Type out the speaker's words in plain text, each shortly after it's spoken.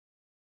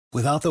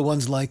Without the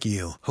ones like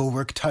you, who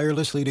work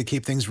tirelessly to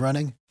keep things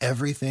running,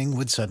 everything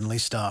would suddenly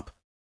stop.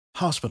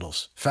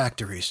 Hospitals,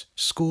 factories,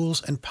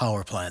 schools, and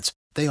power plants,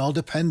 they all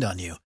depend on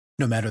you.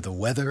 No matter the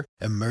weather,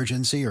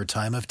 emergency, or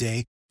time of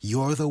day,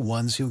 you're the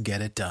ones who get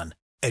it done.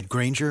 At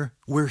Grainger,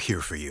 we're here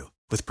for you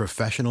with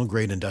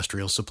professional-grade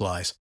industrial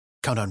supplies.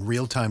 Count on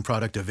real-time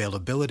product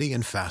availability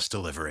and fast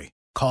delivery.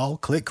 Call,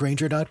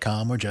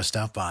 clickgrainger.com, or just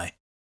stop by.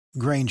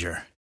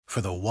 Grainger, for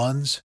the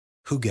ones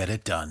who get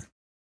it done.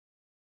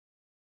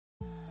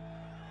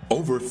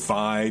 Over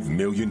 5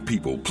 million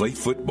people play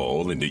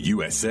football in the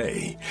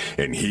USA,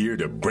 and here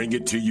to bring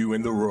it to you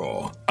in the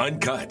raw,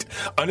 uncut,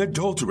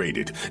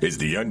 unadulterated is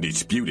the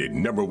undisputed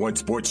 #1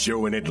 sports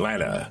show in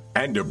Atlanta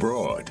and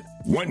abroad.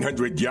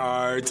 100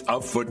 yards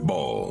of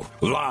football,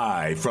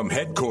 live from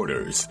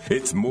headquarters.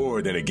 It's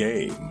more than a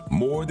game,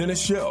 more than a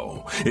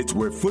show. It's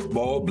where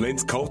football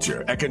blends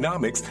culture,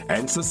 economics,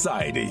 and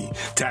society.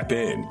 Tap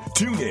in,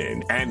 tune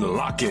in, and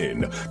lock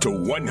in to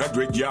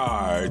 100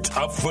 yards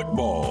of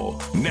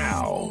football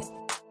now.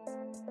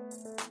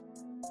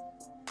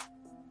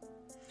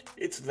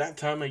 It's that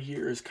time of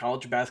year as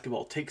college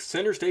basketball takes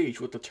center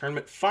stage with the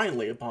tournament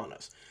finally upon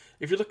us.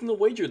 If you're looking to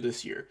wager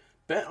this year,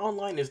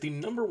 BetOnline is the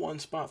 #1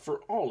 spot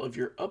for all of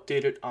your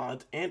updated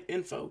odds and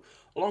info,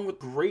 along with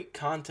great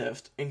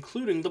contests,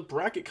 including the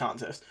bracket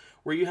contest,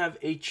 where you have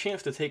a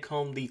chance to take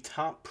home the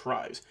top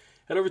prize.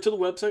 Head over to the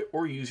website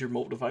or use your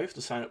mobile device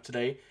to sign up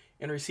today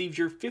and receive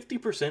your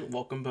 50%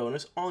 welcome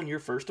bonus on your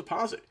first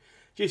deposit.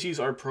 Just use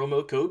our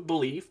promo code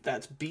BELIEVE,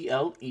 that's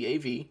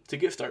BLEAV, to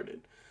get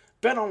started.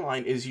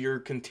 BetOnline is your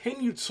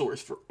continued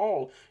source for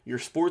all your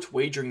sports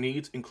wagering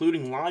needs,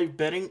 including live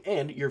betting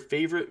and your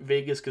favorite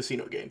Vegas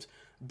casino games.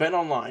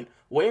 BetOnline,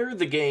 where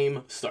the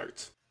game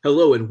starts.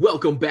 Hello and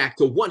welcome back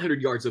to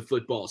 100 Yards of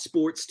Football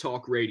Sports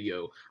Talk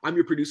Radio. I'm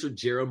your producer,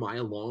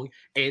 Jeremiah Long,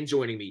 and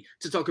joining me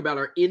to talk about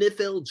our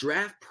NFL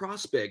draft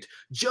prospect,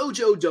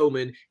 JoJo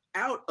Domann,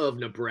 out of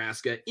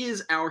Nebraska,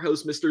 is our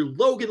host, Mr.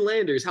 Logan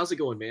Landers. How's it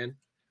going, man?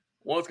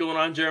 What's going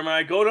on,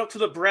 Jeremiah? Going up to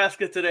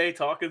Nebraska today,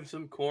 talking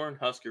some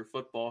Cornhusker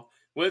football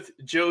with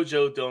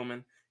JoJo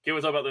Domann. Can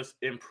we talk about this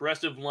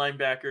impressive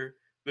linebacker,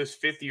 this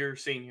fifth-year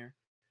senior,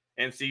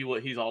 and see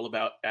what he's all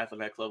about at the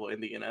next level in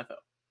the NFL?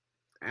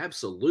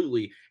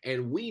 Absolutely.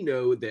 And we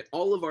know that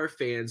all of our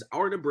fans,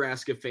 our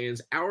Nebraska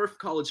fans, our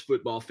college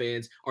football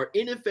fans, our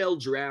NFL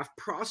draft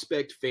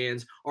prospect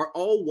fans are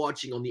all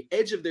watching on the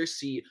edge of their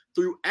seat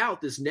throughout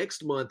this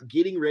next month,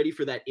 getting ready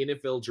for that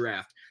NFL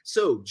draft.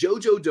 So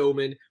JoJo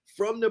Domann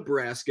from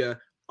Nebraska,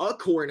 a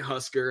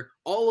Cornhusker,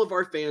 all of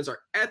our fans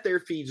are at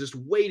their feet just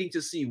waiting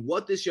to see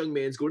what this young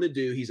man's going to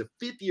do. He's a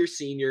fifth-year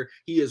senior.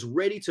 He is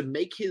ready to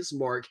make his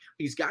mark.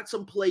 He's got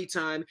some play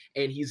time,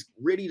 and he's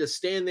ready to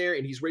stand there,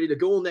 and he's ready to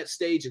go on that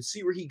stage and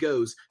see where he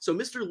goes. So,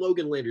 Mr.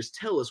 Logan Landers,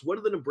 tell us, what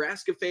are the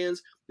Nebraska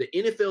fans, the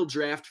NFL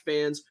draft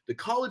fans, the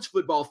college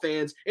football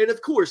fans, and,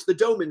 of course, the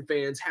Domann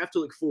fans have to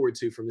look forward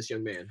to from this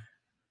young man?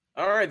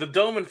 All right, the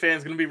Domann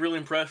fan's going to be really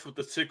impressed with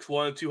the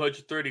 6'1",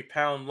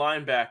 230-pound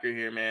linebacker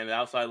here, man, the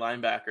outside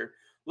linebacker.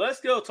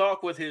 Let's go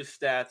talk with his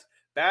stats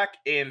back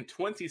in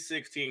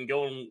 2016,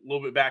 going a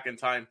little bit back in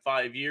time,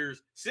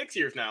 6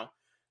 years now.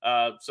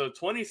 So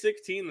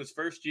 2016, this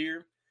first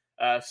year,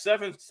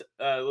 seven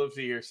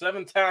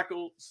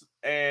tackles,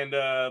 and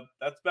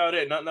that's about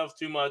it. Nothing else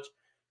too much.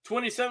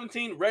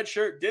 2017, red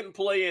shirt, didn't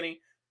play any.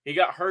 He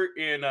got hurt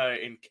in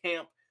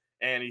camp,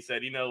 and he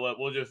said, you know what,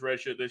 we'll just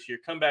redshirt this year.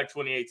 Come back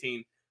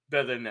 2018,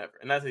 better than ever.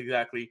 And that's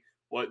exactly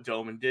what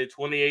Domann did.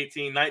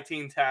 2018,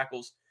 19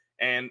 tackles,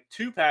 and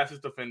 2 passes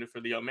defended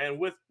for the young man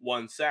with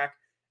 1 sack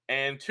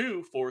and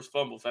 2 forced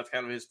fumbles. That's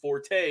kind of his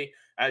forte.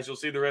 As you'll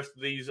see the rest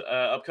of these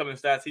upcoming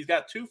stats, he's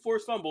got 2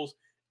 forced fumbles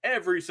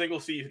every single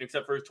season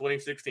except for his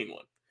 2016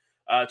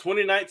 one.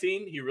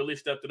 2019, he really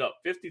stepped it up.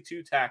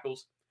 52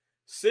 tackles,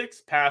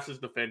 6 passes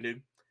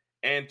defended,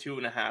 and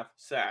 2.5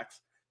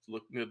 sacks. So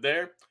looking good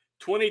there.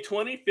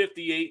 2020,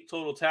 58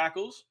 total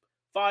tackles,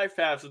 5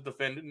 passes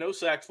defended, no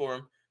sacks for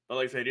him. But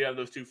like I said, you have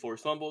those 2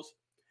 forced fumbles.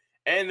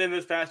 And then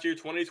this past year,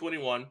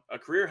 2021, a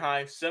career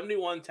high,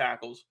 71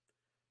 tackles,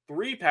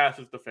 3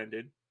 passes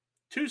defended,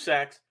 2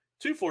 sacks,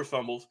 2 forced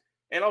fumbles,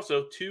 and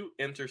also 2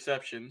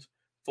 interceptions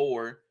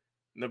for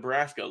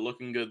Nebraska.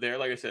 Looking good there.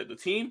 Like I said, the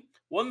team,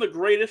 one of the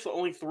greatest,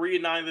 only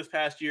 3-9 this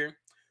past year.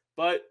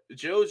 But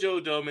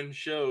JoJo Domann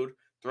showed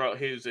throughout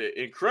his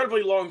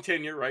incredibly long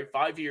tenure, right,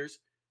 5 years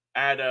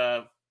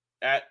at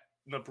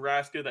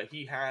Nebraska, that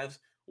he has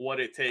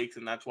what it takes,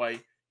 and that's why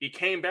he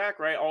came back,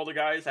 right? All the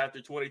guys after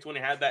 2020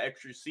 had that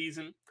extra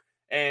season.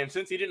 And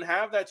since he didn't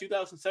have that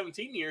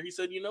 2017 year, he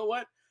said, you know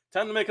what?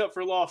 Time to make up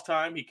for lost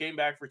time. He came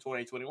back for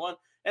 2021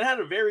 and had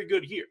a very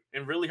good year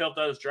and really helped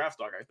out his draft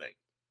stock, I think.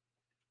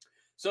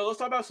 So let's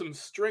talk about some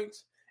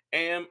strengths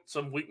and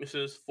some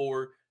weaknesses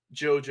for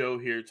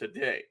JoJo here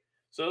today.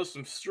 So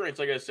some strengths,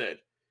 like I said,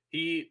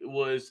 he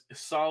was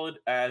solid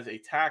as a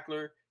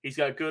tackler. He's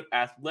got good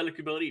athletic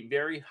ability,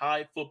 very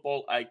high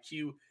football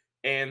IQ,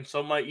 and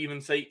some might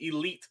even say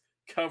elite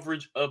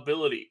coverage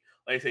ability.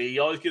 Like I say, he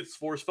always gets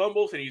forced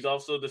fumbles, and he's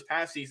also, this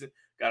past season,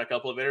 got a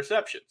couple of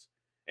interceptions.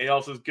 And he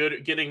also is good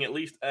at getting at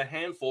least a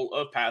handful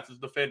of passes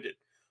defended.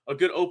 A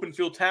good open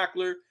field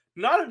tackler,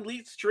 not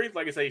elite strength.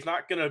 Like I say, he's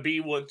not going to be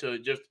one to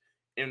just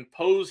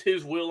impose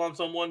his will on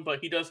someone, but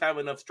he does have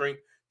enough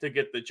strength to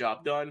get the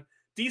job done.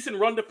 Decent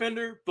run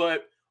defender,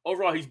 but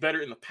overall he's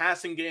better in the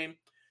passing game.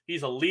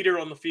 He's a leader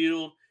on the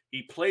field.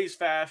 He plays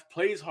fast,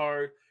 plays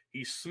hard.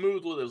 He's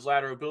smooth with his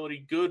lateral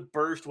ability, good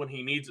burst when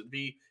he needs it to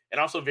be, and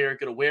also very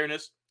good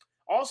awareness.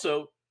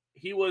 Also,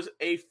 he was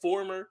a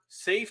former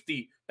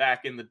safety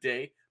back in the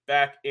day,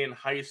 back in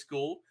high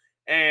school.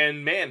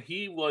 And man,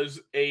 he has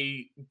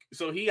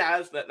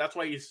that. That's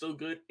why he's so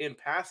good in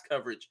pass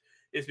coverage,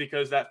 is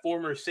because that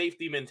former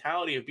safety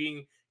mentality of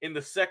being in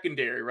the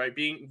secondary, right?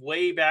 Being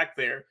way back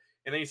there.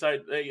 And then he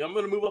decided, hey, I'm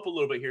going to move up a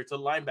little bit here to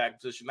the linebacker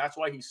position. That's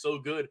why he's so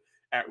good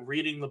at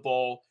reading the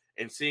ball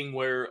and seeing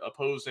where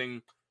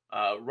opposing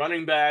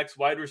running backs,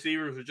 wide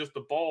receivers, or just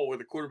the ball where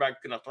the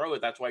quarterback's going to throw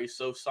it. That's why he's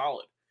so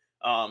solid.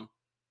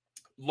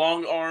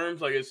 Long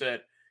arms, like I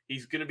said,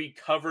 he's going to be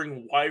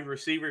covering wide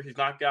receivers. He's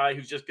not a guy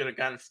who's just going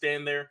to kind of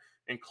stand there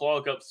and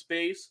clog up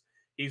space.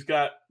 He's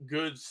got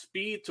good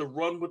speed to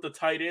run with the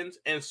tight ends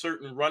and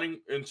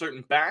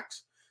certain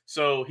backs.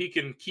 So he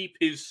can keep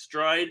his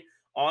stride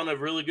on a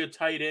really good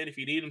tight end if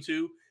you need him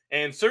to.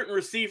 And certain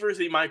receivers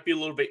he might be a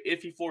little bit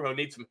iffy for. He'll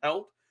need some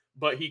help,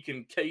 but he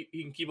can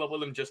keep up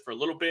with them just for a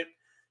little bit.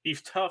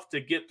 He's tough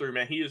to get through,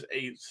 man. He is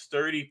a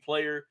sturdy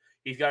player.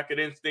 He's got good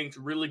instincts,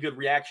 really good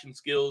reaction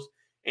skills,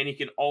 and he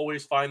can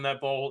always find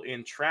that ball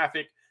in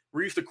traffic.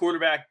 Reach the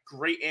quarterback,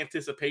 great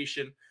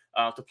anticipation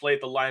to play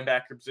at the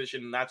linebacker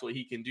position, and that's what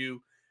he can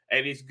do.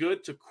 And he's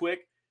good to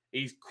quick.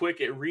 He's quick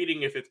at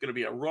reading if it's going to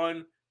be a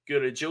run,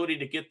 good agility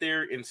to get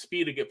there, and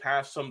speed to get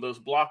past some of those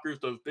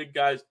blockers, those big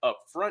guys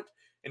up front,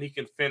 and he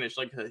can finish.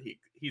 Like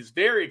he's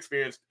very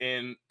experienced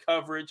in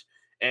coverage,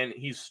 and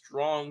he's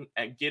strong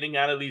at getting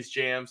out of these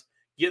jams,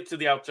 get to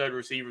the outside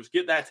receivers,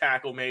 get that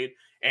tackle made,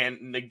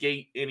 and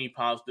negate any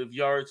positive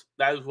yards.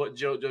 That is what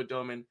JoJo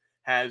Domann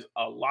has,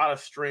 a lot of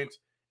strength,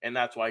 and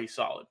that's why he's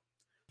solid.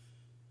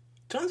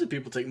 Tons of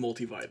people take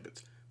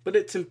multivitamins, but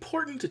it's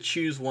important to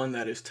choose one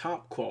that is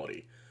top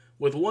quality.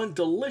 With one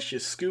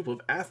delicious scoop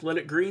of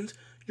Athletic Greens,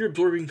 you're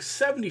absorbing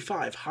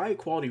 75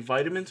 high-quality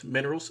vitamins,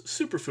 minerals,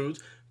 superfoods,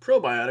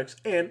 probiotics,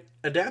 and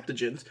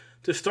adaptogens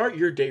to start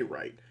your day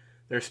right.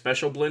 Their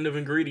special blend of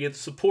ingredients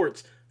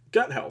supports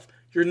gut health,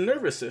 your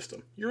nervous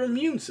system, your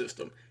immune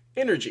system,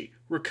 energy,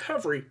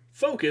 recovery,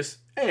 focus,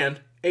 and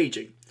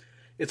aging.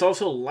 It's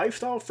also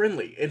lifestyle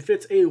friendly and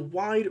fits a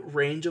wide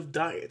range of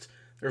diets.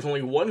 There's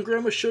only 1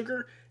 gram of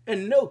sugar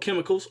and no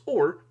chemicals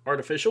or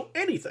artificial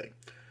anything.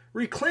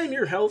 Reclaim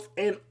your health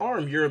and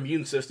arm your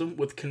immune system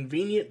with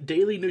convenient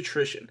daily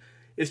nutrition.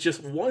 It's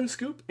just 1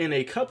 scoop in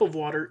a cup of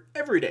water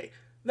every day.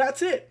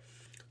 That's it.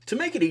 To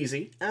make it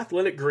easy,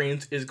 Athletic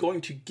Greens is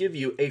going to give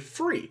you a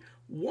free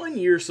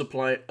 1-year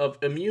supply of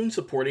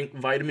immune-supporting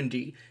vitamin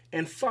D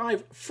and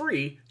 5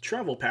 free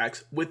travel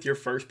packs with your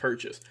first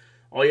purchase.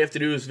 All you have to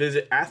do is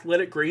visit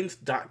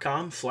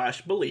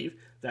athleticgreens.com/believe.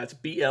 That's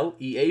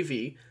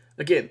BLEAV.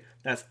 Again,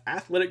 that's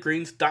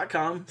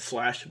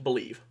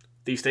athleticgreens.com/believe.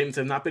 These statements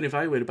have not been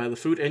evaluated by the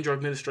Food and Drug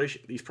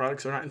Administration. These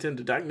products are not intended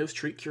to diagnose,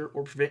 treat, cure,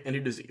 or prevent any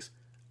disease.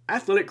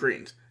 Athletic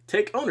Greens.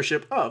 Take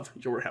ownership of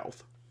your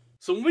health.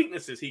 Some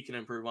weaknesses he can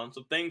improve on,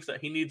 some things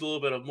that he needs a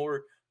little bit of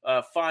more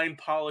fine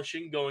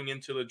polishing going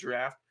into the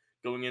draft,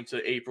 going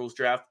into April's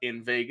draft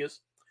in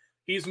Vegas.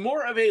 He's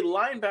more of a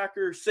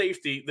linebacker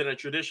safety than a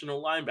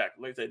traditional linebacker.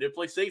 Like I said, he did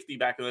play safety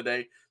back in the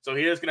day, so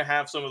he is going to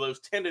have some of those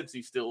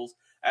tendency stills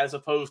as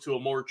opposed to a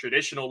more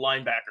traditional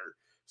linebacker.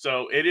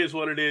 So it is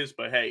what it is,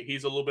 but hey,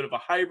 he's a little bit of a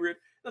hybrid.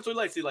 That's what I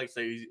like to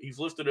say. He's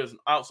listed as an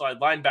outside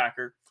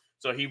linebacker,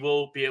 so he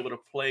will be able to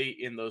play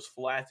in those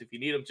flats if you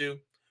need him to.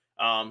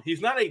 He's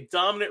not a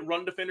dominant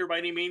run defender by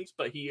any means,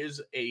 but he is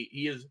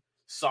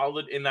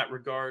solid in that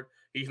regard.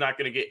 He's not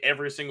going to get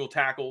every single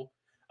tackle,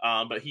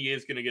 but he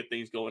is going to get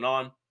things going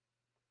on.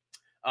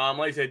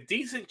 Like I said,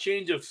 decent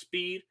change of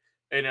speed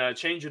and a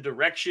change of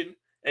direction.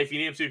 If you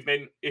need to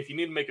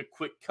make a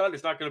quick cut,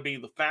 it's not going to be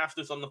the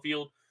fastest on the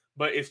field,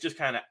 but it's just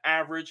kind of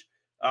average.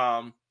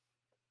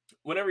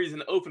 Whenever he's in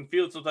the open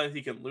field, sometimes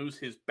he can lose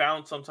his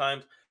bounce.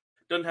 Sometimes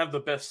doesn't have the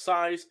best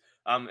size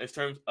in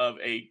terms of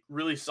a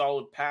really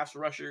solid pass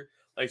rusher.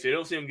 Like I said, you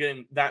don't see him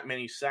getting that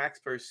many sacks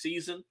per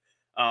season.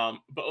 But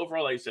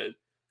overall, like I said,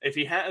 if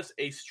he has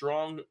a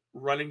strong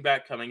running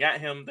back coming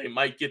at him, they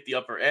might get the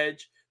upper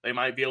edge. They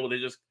might be able to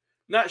just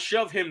not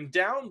shove him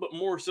down, but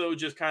more so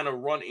just kind of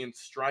run in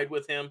stride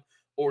with him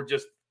or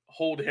just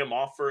hold him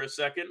off for a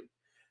second.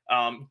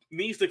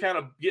 Needs to kind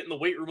of get in the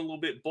weight room a little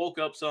bit, bulk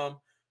up some.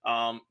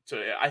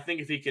 I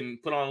think if he can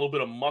put on a little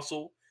bit of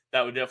muscle,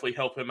 that would definitely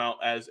help him out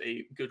as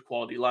a good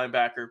quality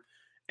linebacker.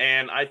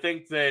 And I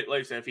think that,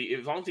 like I said,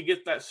 as long as he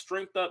gets that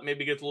strength up,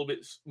 maybe gets a little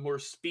bit more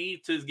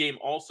speed to his game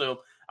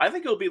also, I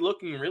think he'll be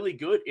looking really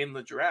good in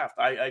the draft.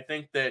 I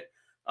think that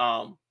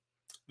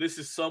this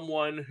is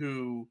someone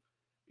who,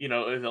 is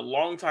a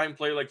long-time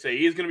player. Like I say,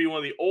 he's going to be one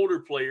of the older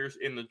players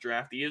in the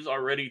draft. He is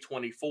already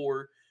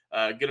 24,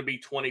 going to be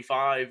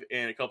 25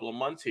 in a couple of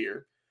months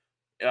here.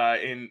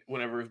 in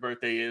whenever his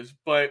birthday is.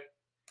 But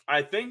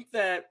I think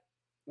that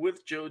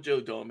with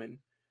JoJo Domann,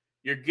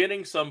 you're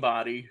getting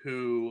somebody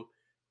who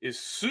is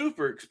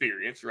super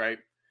experienced, right?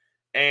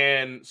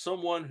 And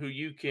someone who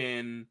you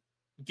can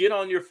get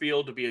on your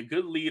field to be a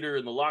good leader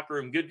in the locker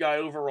room, good guy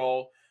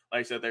overall.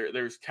 Like I said,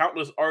 there's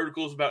countless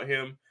articles about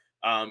him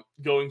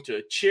going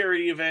to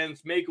charity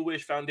events,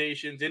 Make-A-Wish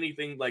foundations,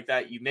 anything like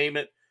that, you name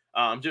it.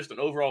 Just an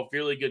overall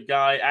really good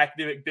guy.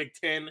 Academic Big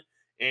Ten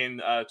in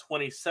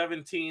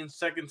 2017,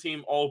 second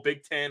team All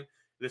Big Ten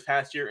this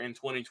past year in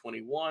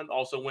 2021.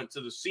 Also went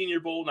to the Senior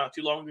Bowl not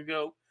too long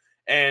ago.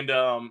 And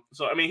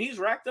so, I mean, he's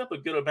racked up a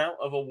good amount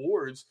of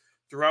awards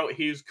throughout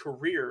his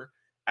career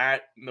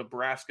at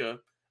Nebraska.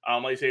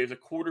 Like I say, he was a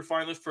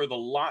quarterfinalist for the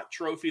Lott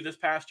Trophy this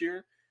past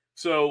year.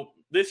 So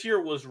this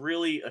year was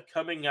really a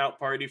coming out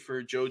party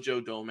for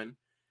JoJo Domann.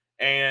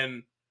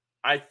 And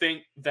I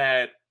think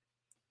that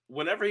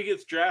whenever he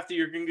gets drafted,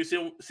 you're going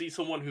to see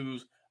someone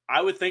who's,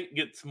 I would think,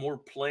 gets more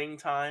playing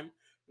time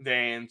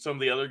than some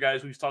of the other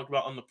guys we've talked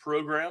about on the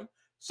program.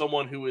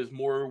 Someone who is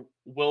more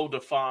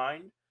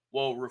well-defined,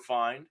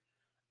 well-refined.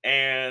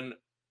 And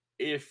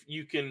if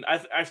you can,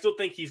 I still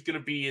think he's going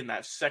to be in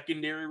that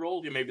secondary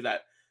role, maybe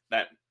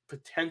that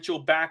potential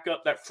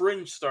backup, that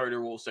fringe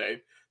starter, we'll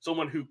say.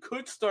 Someone who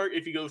could start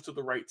if he goes to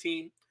the right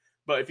team.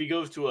 But if he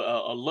goes to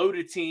a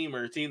loaded team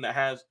or a team that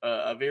has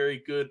a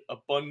very good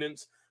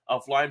abundance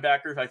of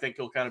linebackers, I think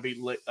he'll kind of be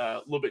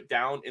a little bit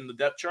down in the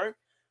depth chart.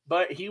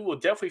 But he will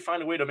definitely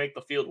find a way to make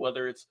the field,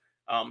 whether it's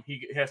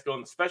he has to go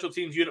on the special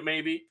teams unit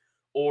maybe,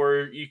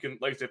 or you can,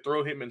 like I said,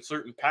 throw him in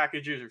certain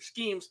packages or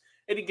schemes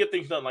and he can get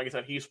things done. Like I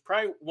said, he's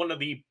probably one of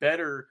the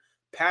better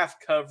pass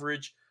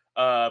coverage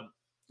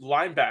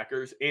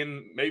linebackers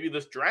in maybe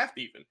this draft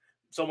even.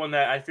 Someone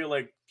that I feel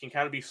like can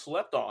kind of be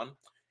slept on.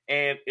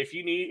 And if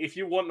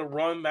you want to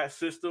run that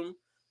system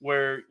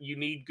where you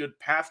need good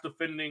pass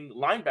defending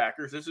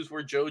linebackers, this is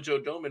where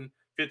JoJo Domann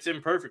fits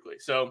in perfectly.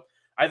 So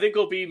I think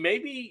it'll be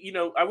maybe,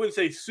 I wouldn't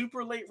say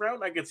super late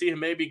round. I could see him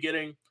maybe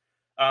getting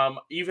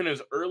even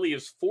as early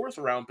as fourth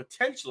round,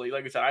 potentially.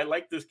 Like I said, I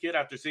like this kid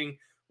after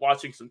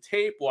watching some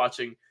tape,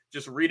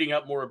 just reading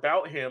up more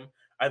about him.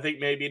 I think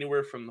maybe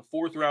anywhere from the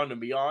fourth round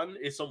and beyond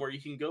is somewhere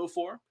you can go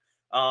for.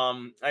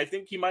 I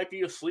think he might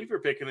be a sleeper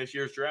pick in this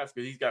year's draft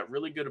because he's got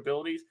really good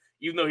abilities.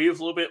 Even though he was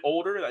a little bit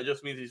older, that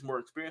just means he's more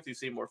experienced. He's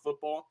seen more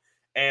football.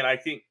 And I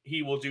think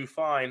he will do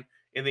fine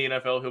in the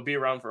NFL. He'll be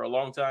around for a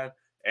long time.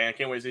 And I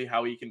can't wait to see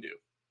how he can do.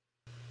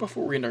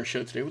 Before we end our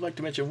show today, we'd like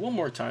to mention one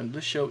more time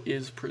this show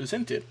is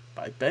presented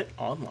by Bet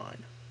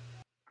Online.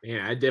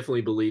 Yeah, I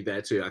definitely believe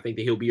that too. I think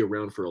that he'll be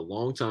around for a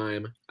long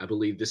time. I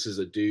believe this is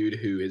a dude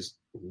who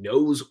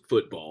knows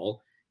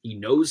football. He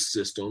knows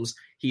systems.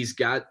 He's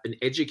got an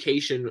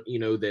education,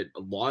 that a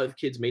lot of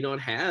kids may not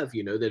have,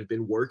 that have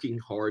been working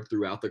hard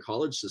throughout the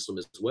college system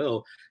as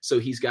well. So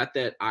he's got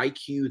that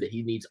IQ that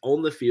he needs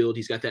on the field.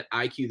 He's got that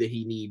IQ that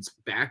he needs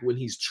back when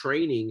he's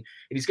training.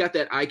 And he's got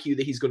that IQ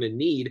that he's going to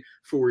need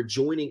for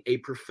joining a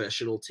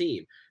professional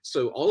team.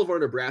 So all of our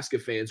Nebraska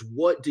fans,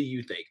 what do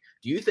you think?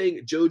 Do you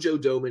think JoJo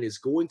Domann is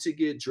going to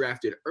get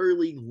drafted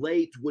early,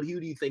 late? Who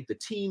do you think the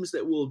teams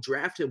that will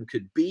draft him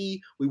could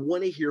be? We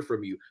want to hear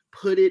from you.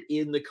 Put it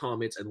in the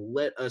comments and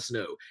let us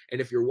know. And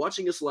if you're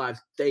watching us live,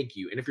 thank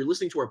you. And if you're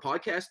listening to our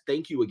podcast,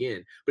 thank you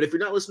again. But if you're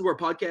not listening to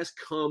our podcast,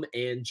 come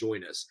and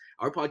join us.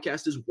 Our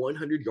podcast is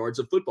 100 Yards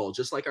of Football,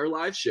 just like our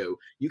live show.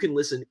 You can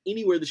listen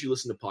anywhere that you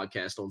listen to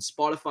podcasts, on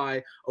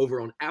Spotify,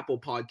 over on Apple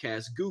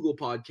Podcasts, Google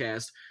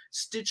Podcasts,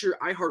 Stitcher,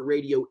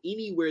 iHeartRadio,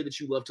 anywhere that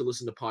you love to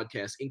listen to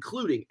podcasts,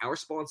 including our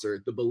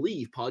sponsor, the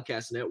Believe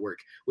Podcast Network,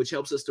 which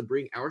helps us to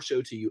bring our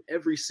show to you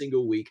every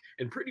single week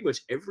and pretty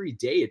much every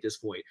day at this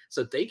point.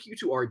 So thank you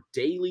to our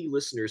daily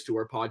listeners to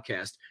our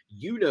podcast.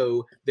 You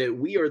know that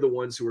we are the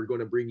ones who are going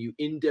to bring you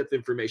in-depth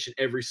information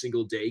every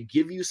single day,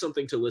 give you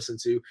something to listen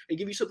to, and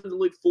give you something to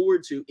look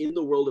forward to in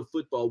the world of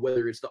football,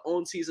 whether it's the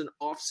on-season,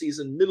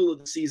 off-season, middle of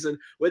the season,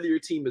 whether your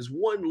team is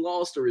won,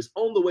 lost, or is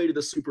on the way to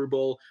the Super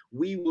Bowl.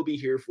 We will be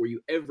here for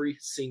you every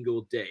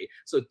single day.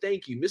 So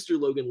thank you, Mr.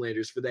 Logan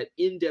Landers, for that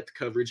in-depth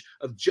coverage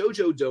of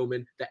JoJo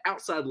Domann, the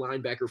outside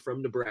linebacker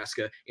from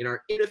Nebraska, in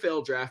our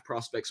NFL Draft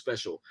Prospect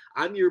Special.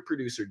 I'm your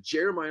producer,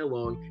 Jeremiah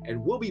Long,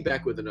 and we'll be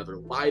back with another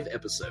live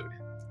episode.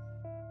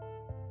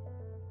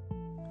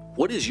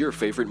 What is your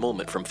favorite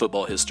moment from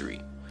football history?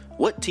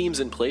 What teams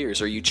and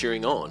players are you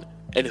cheering on?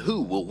 And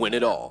who will win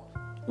it all?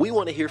 We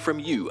want to hear from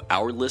you,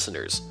 our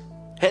listeners.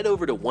 Head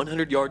over to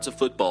 100 Yards of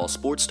Football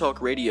Sports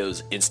Talk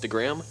Radio's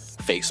Instagram,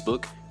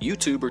 Facebook,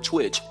 YouTube, or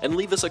Twitch and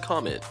leave us a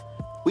comment.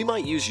 We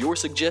might use your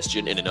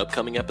suggestion in an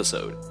upcoming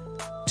episode.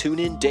 Tune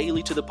in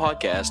daily to the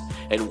podcast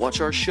and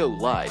watch our show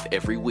live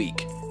every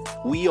week.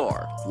 We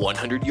are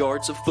 100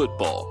 Yards of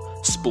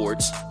Football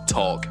Sports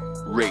Talk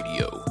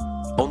Radio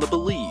on the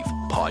Believe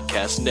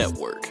Podcast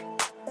Network.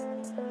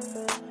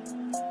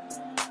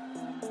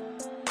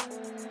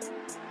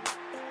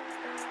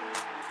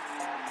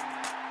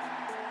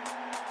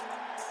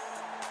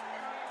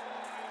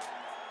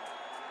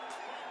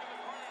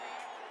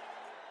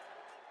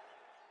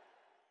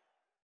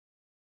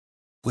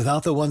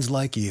 Without the ones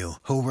like you,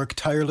 who work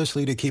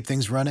tirelessly to keep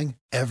things running,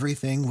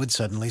 everything would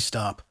suddenly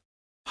stop.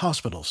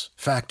 Hospitals,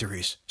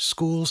 factories,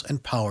 schools,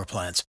 and power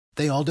plants,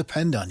 they all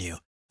depend on you.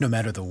 No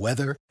matter the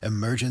weather,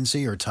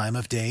 emergency, or time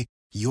of day,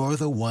 you're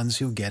the ones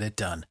who get it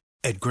done.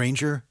 At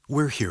Grainger,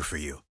 we're here for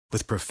you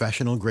with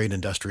professional-grade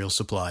industrial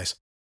supplies.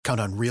 Count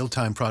on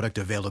real-time product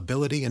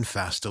availability and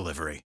fast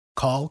delivery.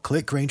 Call,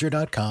 click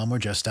Grainger.com, or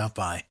just stop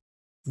by.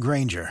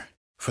 Grainger,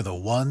 for the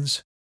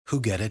ones who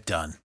get it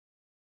done.